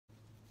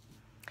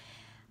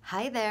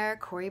Hi there,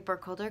 Corey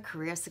Burkholder,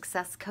 career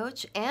success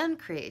coach and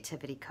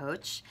creativity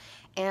coach,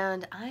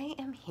 and I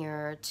am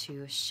here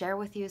to share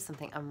with you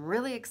something I'm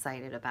really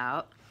excited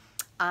about.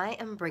 I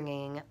am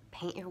bringing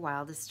Paint Your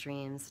Wildest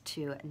Dreams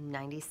to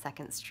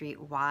 92nd Street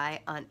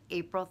Y on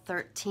April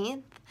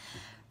 13th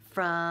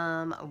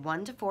from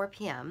 1 to 4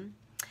 p.m.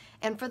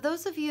 And for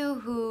those of you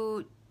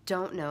who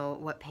don't know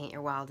what Paint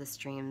Your Wildest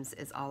Dreams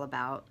is all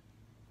about,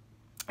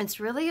 it's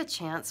really a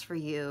chance for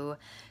you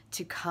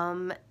to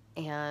come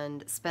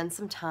and spend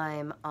some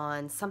time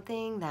on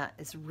something that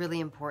is really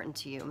important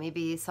to you.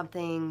 Maybe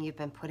something you've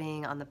been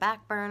putting on the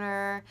back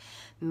burner.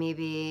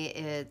 Maybe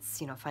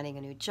it's, finding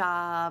a new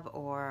job,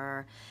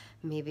 or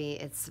maybe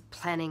it's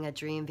planning a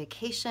dream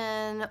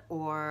vacation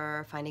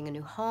or finding a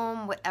new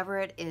home. Whatever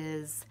it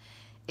is,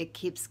 it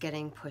keeps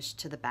getting pushed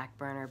to the back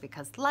burner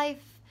because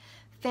life,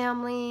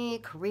 family,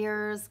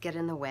 careers get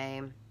in the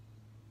way.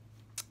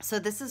 So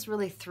this is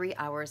really 3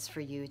 hours for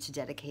you to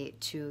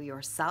dedicate to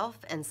yourself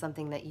and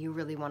something that you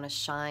really want to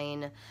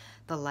shine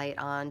the light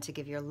on, to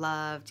give your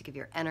love, to give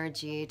your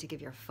energy, to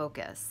give your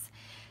focus.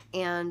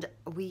 And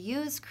we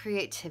use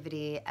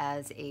creativity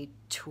as a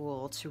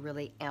tool to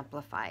really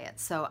amplify it.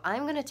 So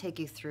I'm going to take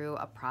you through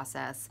a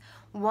process.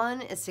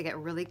 One is to get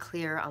really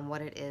clear on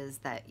what it is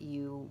that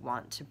you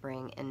want to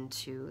bring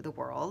into the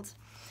world.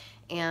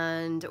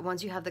 And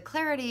once you have the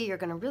clarity, you're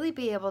going to really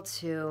be able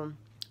to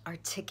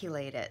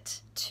articulate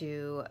it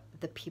to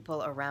the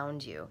people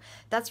around you.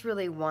 That's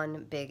really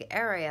one big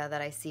area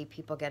that I see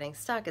people getting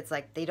stuck. It's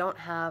like they don't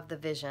have the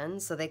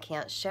vision, so they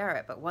can't share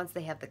it. But once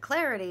they have the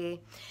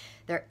clarity,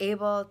 they're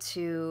able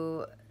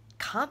to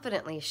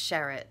confidently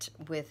share it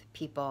with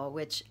people,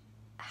 which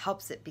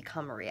helps it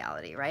become a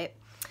reality, right?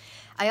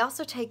 I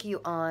also take you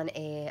on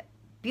a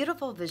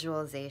beautiful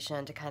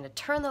visualization to kind of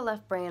turn the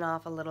left brain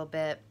off a little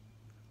bit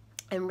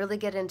and really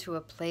get into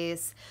a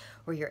place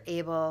where you're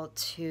able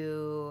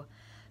to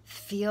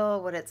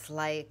feel what it's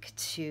like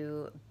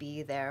to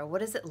be there.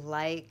 What is it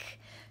like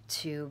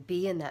to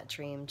be in that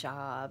dream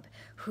job?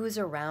 Who's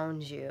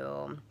around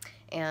you?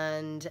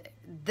 And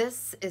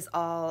this is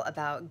all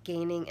about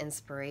gaining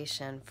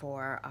inspiration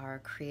for our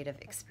creative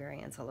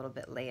experience a little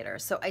bit later.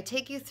 So I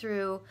take you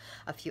through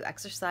a few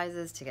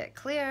exercises to get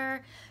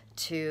clear,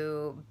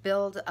 to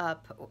build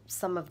up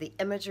some of the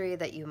imagery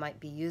that you might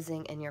be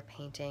using in your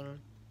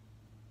painting.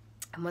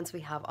 And once we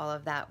have all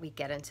of that, we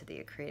get into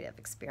the creative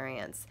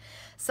experience.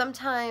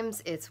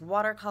 Sometimes it's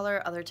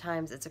watercolor, other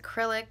times it's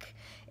acrylic.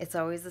 It's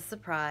always a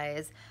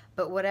surprise.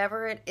 But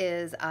whatever it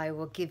is, I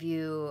will give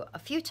you a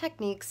few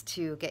techniques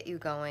to get you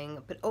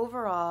going. But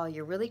overall,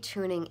 you're really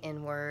tuning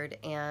inward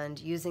and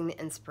using the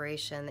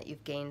inspiration that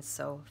you've gained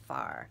so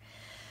far.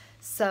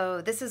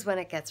 So this is when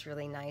it gets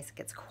really nice, it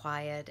gets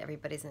quiet,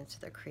 everybody's into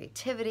their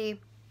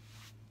creativity.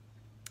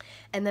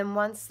 And then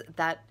once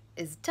that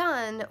is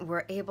done,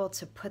 we're able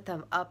to put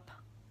them up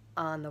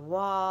on the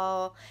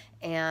wall,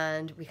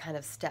 and we kind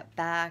of step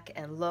back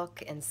and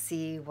look and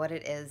see what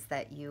it is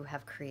that you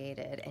have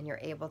created, and you're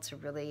able to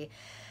really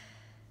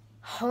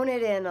hone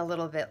it in a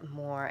little bit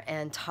more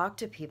and talk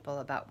to people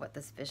about what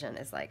this vision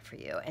is like for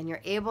you. And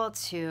you're able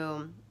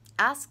to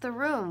ask the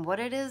room what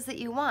it is that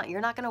you want.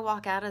 You're not going to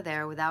walk out of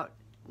there without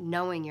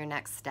knowing your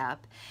next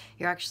step.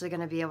 You're actually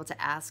going to be able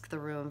to ask the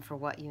room for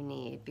what you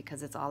need,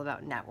 because it's all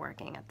about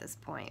networking at this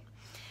point.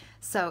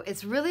 So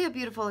it's really a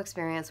beautiful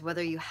experience,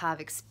 whether you have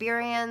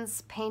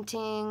experience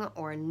painting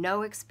or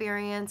no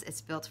experience.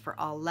 It's built for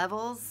all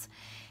levels,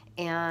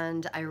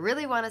 and I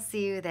really want to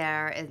see you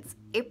there. It's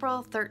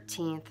April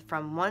 13th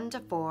from 1 to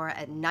 4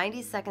 at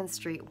 92nd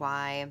Street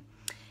Y,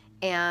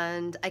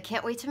 and I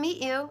can't wait to meet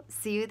you.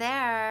 See you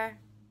there.